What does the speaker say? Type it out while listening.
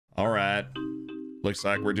Looks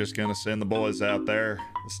like we're just gonna send the boys out there.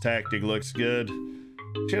 This tactic looks good.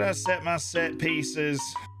 Should I set my set pieces?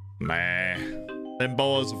 Nah. Them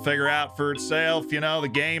boys will figure out for itself. You know, the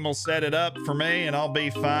game will set it up for me and I'll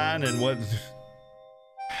be fine. And what?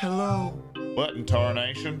 Hello. What in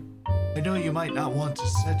tarnation? I know you might not want to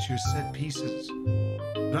set your set pieces,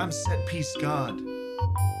 but I'm set piece God.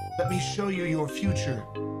 Let me show you your future.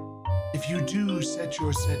 If you do set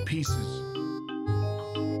your set pieces.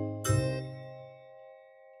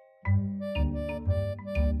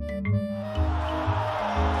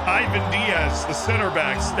 Ivan Diaz, the center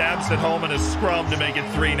back, stabs it home in a scrum to make it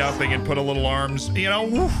 3-0 and put a little arms, you know,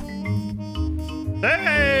 woof.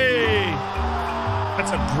 Hey!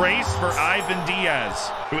 That's a brace for Ivan Diaz,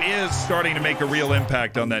 who is starting to make a real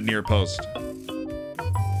impact on that near post.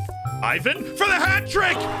 Ivan for the hat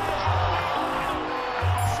trick!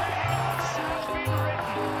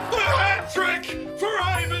 The hat trick for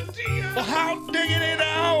Ivan Diaz! Well, how digging it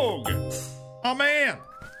out? Oh, man.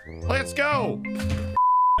 Let's go.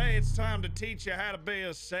 Hey, it's time to teach you how to be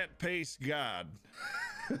a set piece god.